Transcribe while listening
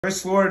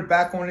Chris Lord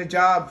back on the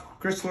job,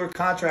 Chris Lord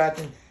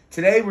Contracting.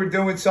 Today we're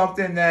doing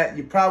something that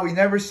you probably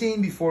never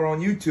seen before on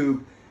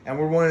YouTube, and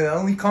we're one of the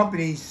only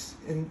companies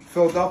in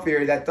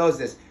Philadelphia that does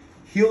this.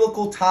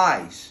 Helical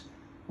ties.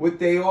 What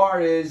they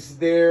are is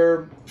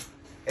they're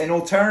an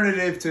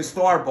alternative to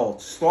star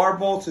bolts. Star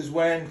bolts is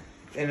when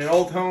in an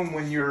old home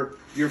when your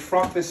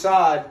front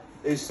facade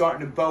is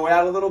starting to bow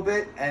out a little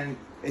bit, and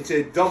it's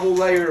a double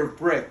layer of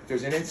brick.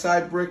 There's an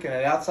inside brick and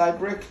an outside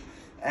brick,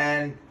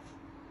 and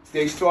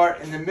they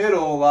start in the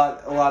middle a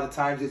lot of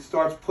times. It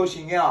starts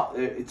pushing out.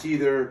 It's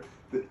either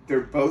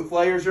they're both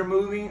layers are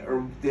moving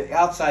or the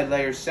outside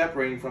layer is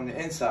separating from the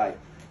inside.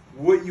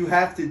 What you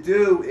have to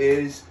do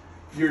is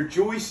your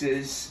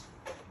joists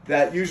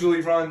that usually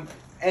run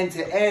end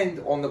to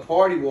end on the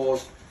party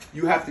walls,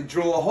 you have to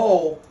drill a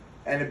hole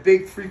and a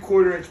big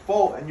 3/4 inch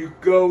bolt, and you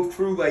go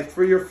through like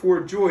 3 or 4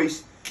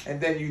 joists,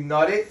 and then you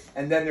nut it,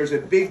 and then there's a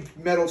big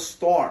metal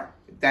star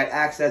that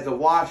acts as a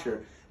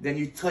washer. Then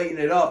you tighten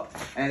it up,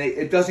 and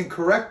it doesn't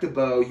correct the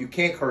bow. You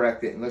can't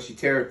correct it unless you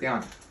tear it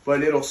down,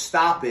 but it'll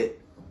stop it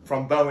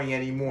from bowing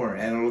anymore,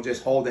 and it'll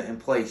just hold it in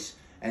place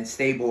and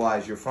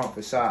stabilize your front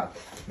facade.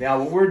 Now,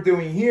 what we're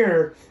doing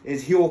here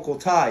is helical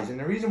ties, and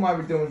the reason why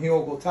we're doing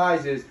helical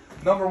ties is,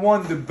 number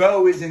one, the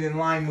bow isn't in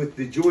line with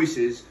the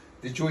joists.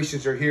 The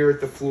joists are here at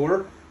the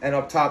floor and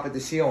up top at the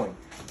ceiling.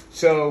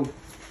 So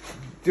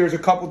there's a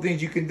couple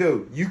things you can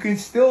do. You can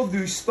still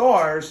do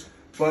stars,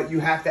 but you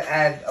have to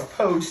add a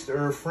post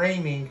or a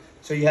framing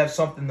so you have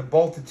something to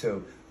bolt it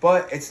to.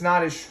 But it's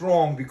not as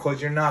strong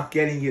because you're not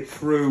getting it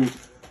through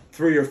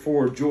 3 or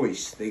 4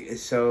 joists.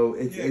 So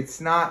it's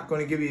not going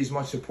to give you as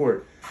much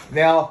support.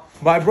 Now,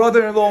 my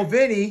brother-in-law,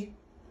 Vinny,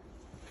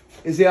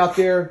 is out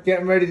there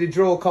getting ready to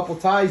drill a couple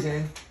ties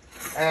in.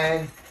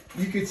 And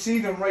you can see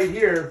them right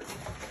here.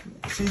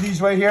 See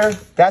these right here?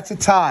 That's a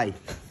tie.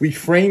 We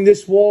framed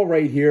this wall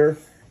right here,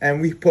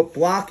 and we put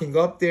blocking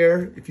up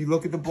there. If you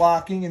look at the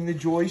blocking in the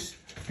joist,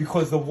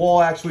 because the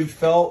wall actually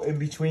fell in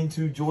between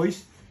 2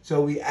 joists.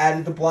 So we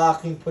added the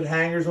blocking, put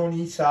hangers on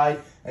each side,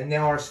 and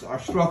now our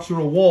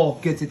structural wall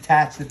gets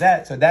attached to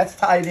that. So that's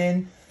tied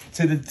in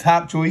to the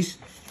top joist,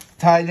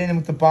 tied in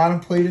with the bottom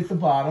plate at the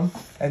bottom,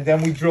 and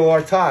then we drill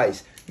our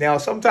ties. Now,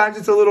 sometimes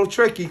it's a little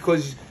tricky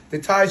because the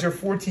ties are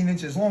 14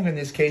 inches long in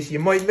this case. You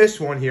might miss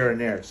one here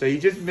and there. So you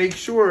just make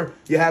sure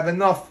you have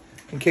enough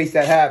in case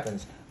that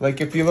happens.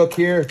 Like if you look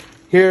here,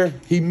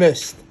 he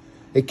missed.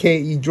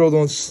 He drilled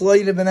on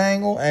slight of an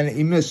angle and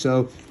he missed.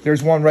 So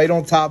there's one right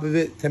on top of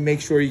it to make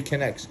sure he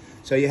connects.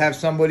 So you have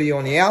somebody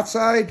on the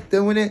outside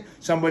doing it,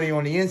 somebody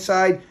on the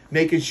inside,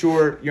 making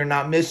sure you're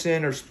not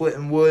missing or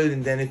splitting wood.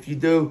 And then if you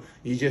do,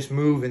 you just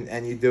move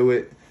and you do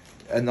it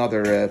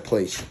another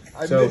place.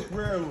 I miss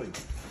rarely.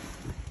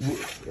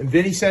 And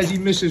Vinny says he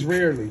misses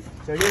rarely.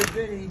 So here's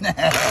Vinny.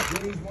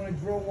 Vinny's going to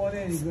drill one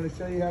in. He's going to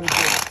show you how to do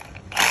it.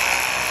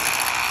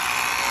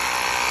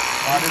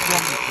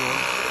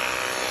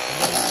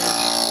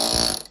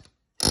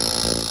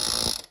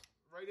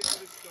 Right into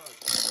the stud.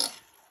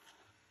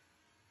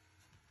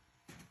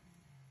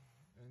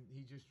 And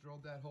he just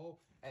drilled that hole.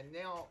 And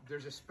now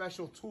there's a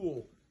special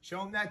tool.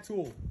 Show him that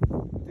tool.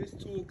 This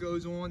tool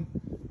goes on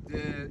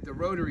the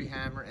rotary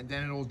hammer, and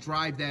then it'll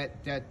drive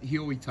that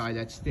Healy tie,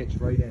 that stitch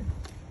right in.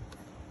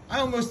 I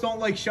almost don't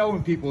like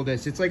showing people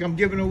this. It's like I'm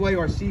giving away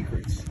our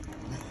secrets.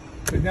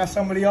 But now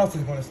somebody else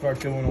is going to start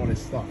doing all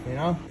this stuff, you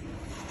know?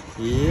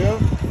 Yeah.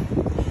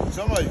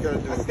 Somebody's got to do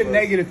it. That's the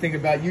negative thing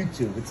about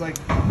YouTube. It's like,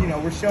 you know,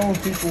 we're showing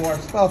people our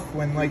stuff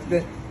when like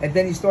that, and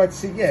then he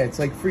starts to, yeah, it's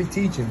like free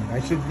teaching. I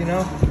should, you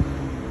know?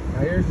 Now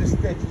here's the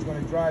stitch. It's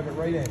going to drive it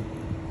right in.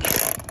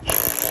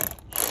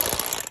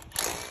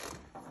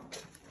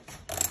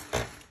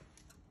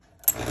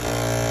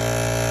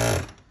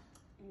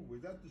 Ooh,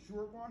 was that the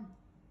short one?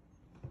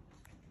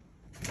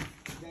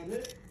 Is that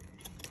it?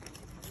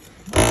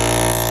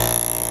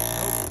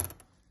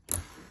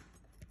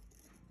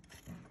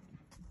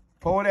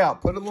 Pull it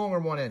out. Put a longer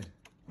one in.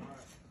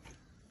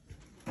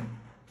 Right.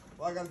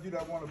 Well, I got to do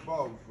that one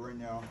above right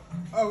now.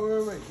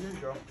 Oh, wait. Here you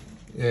go.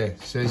 Yeah,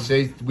 so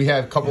say we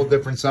have a couple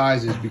different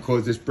sizes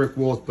because this brick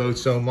wall is bowed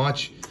so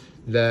much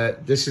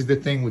that this is the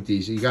thing with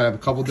these. You got to have a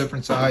couple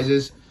different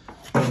sizes.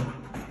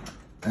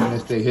 And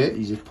if they hit,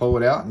 you just pull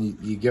it out and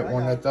you get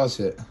one that does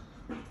hit.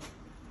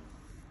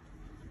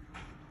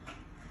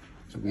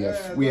 So we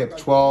have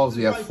 12s,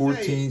 we have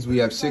 14s, we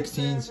have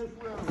 16s.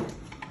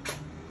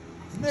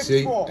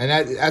 See, and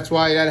that's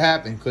why that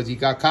happened, because he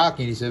got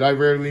cocky and he said, I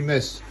rarely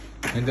miss.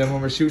 And then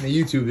when we're shooting a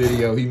YouTube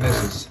video, he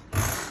misses.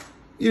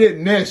 You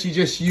didn't miss, you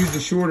just used a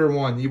shorter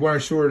one. You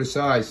weren't sure of the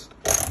size.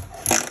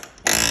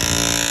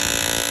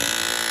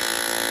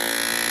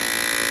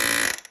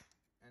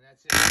 And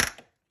that's it.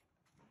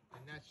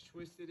 And that's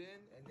twisted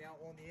in, and now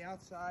on the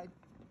outside,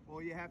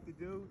 all you have to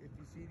do, if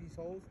you see these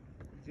holes,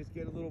 you just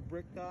get a little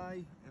brick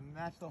die and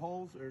match the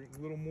holes, or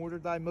a little mortar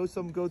die. Most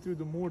of them go through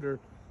the mortar,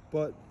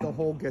 but the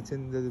hole gets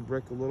into the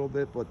brick a little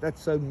bit, but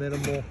that's so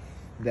minimal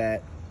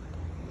that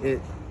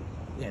it,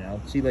 you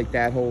know, see like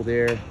that hole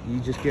there, you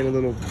just get a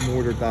little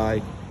mortar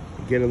die,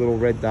 get a little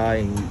red dye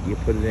and you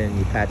put it in,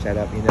 you patch that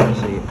up, you never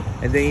see it.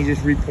 And then you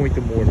just repoint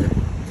the mortar.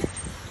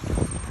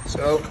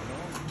 So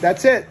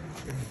that's it.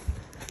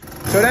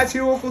 So that's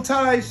helical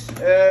ties.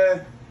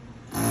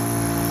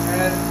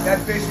 And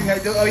that's basically how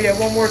you do. Oh yeah,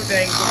 one more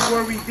thing.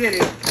 Before we did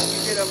it,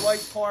 we did a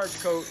light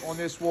Pars coat on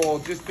this wall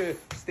just to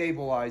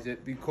stabilize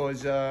it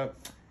because I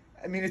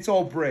mean it's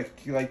all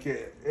brick. Like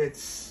it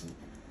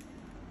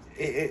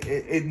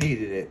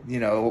needed it. You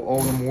know,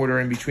 all the mortar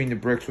in between the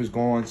bricks was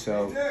gone,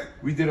 so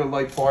we did a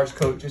light Pars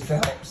coat just to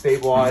help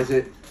stabilize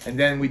it, and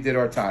then we did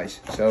our ties.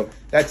 So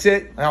that's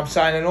it. And I'm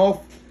signing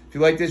off. If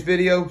you like this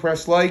video,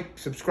 press like,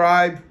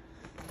 subscribe,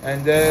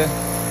 and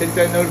hit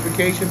that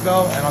notification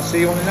bell, and I'll see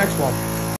you on the next one.